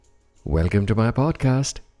Welcome to my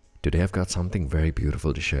podcast. Today I've got something very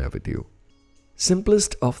beautiful to share with you.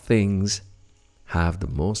 Simplest of things have the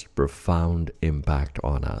most profound impact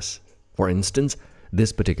on us. For instance,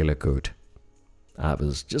 this particular quote. I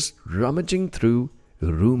was just rummaging through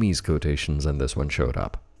Rumi's quotations and this one showed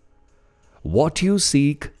up. What you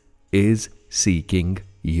seek is seeking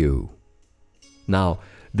you. Now,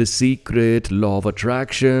 The Secret, Law of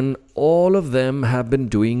Attraction, all of them have been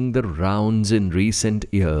doing the rounds in recent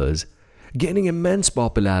years, gaining immense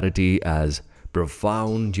popularity as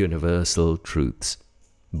profound universal truths.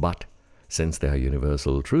 But since they are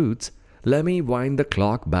universal truths, let me wind the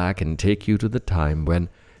clock back and take you to the time when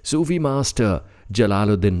Sufi master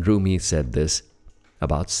Jalaluddin Rumi said this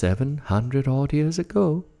about 700 odd years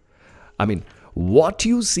ago. What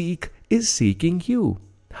you seek is seeking you.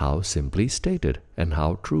 How simply stated and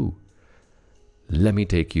how true. Let me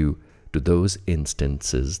take you to those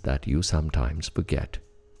instances that you sometimes forget.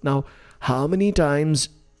 Now, how many times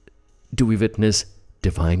do we witness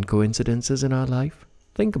divine coincidences in our life?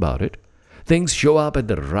 Think about it. Things show up at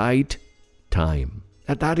the right time,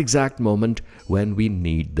 at that exact moment when we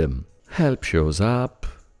need them. Help shows up,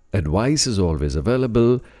 advice is always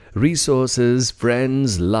available, resources,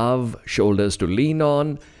 friends, love, shoulders to lean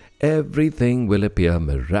on. Everything will appear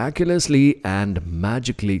miraculously and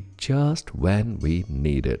magically just when we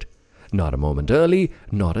need it. Not a moment early,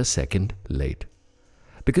 not a second late.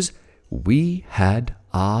 Because we had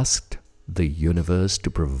asked the universe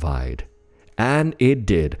to provide. And it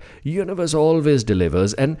did. Universe always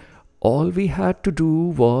delivers, and all we had to do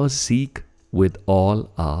was seek with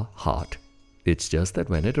all our heart. It's just that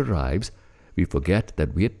when it arrives, we forget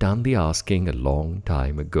that we had done the asking a long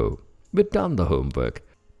time ago. We'd done the homework.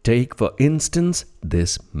 Take, for instance,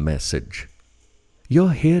 this message.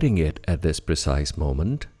 You're hearing it at this precise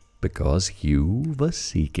moment because you were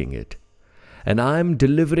seeking it. And I'm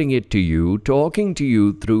delivering it to you, talking to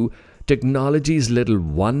you through technology's little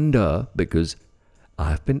wonder because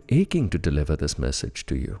I've been aching to deliver this message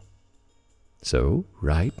to you. So,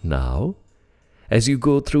 right now, as you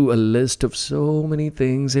go through a list of so many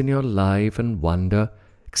things in your life and wonder,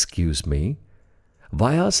 excuse me,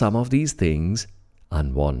 why are some of these things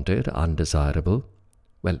unwanted, undesirable?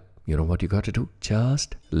 Well, you know what you got to do?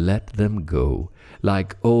 Just let them go.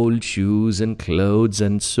 Like old shoes and clothes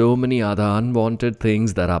and so many other unwanted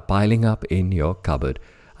things that are piling up in your cupboard.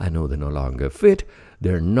 I know they no longer fit.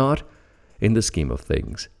 They're not in the scheme of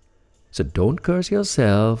things. So don't curse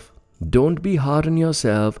yourself. Don't be hard on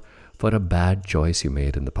yourself for a bad choice you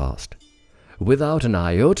made in the past. Without an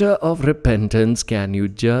iota of repentance, can you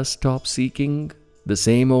just stop seeking the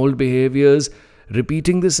same old behaviors,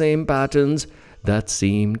 repeating the same patterns that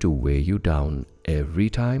seem to weigh you down every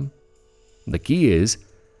time? The key is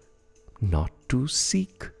not to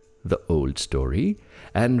seek the old story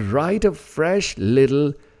and write a fresh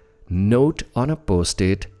little note on a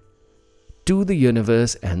post-it to the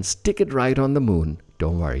universe and stick it right on the moon.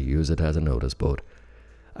 Don't worry, use it as a notice board.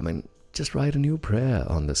 Just write a new prayer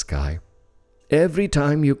on the sky. Every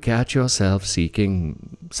time you catch yourself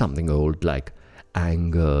seeking something old like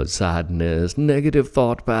anger, sadness, negative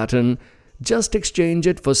thought pattern, just exchange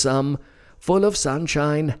it for some full of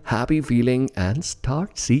sunshine, happy feeling and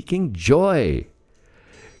start seeking joy.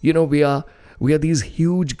 We are these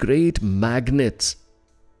huge, great magnets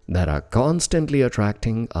that are constantly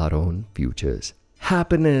attracting our own futures.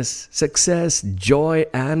 Happiness, success, joy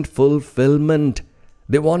and fulfillment.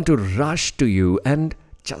 They want to rush to you and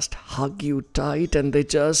just hug you tight, and they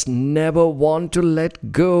just never want to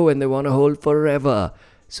let go, and they want to hold forever.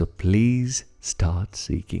 So please start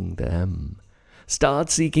seeking them. Start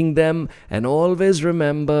seeking them, and always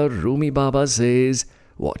remember Rumi Baba says,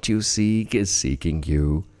 what you seek is seeking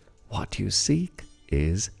you. What you seek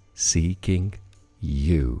is seeking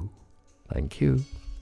you. Thank you.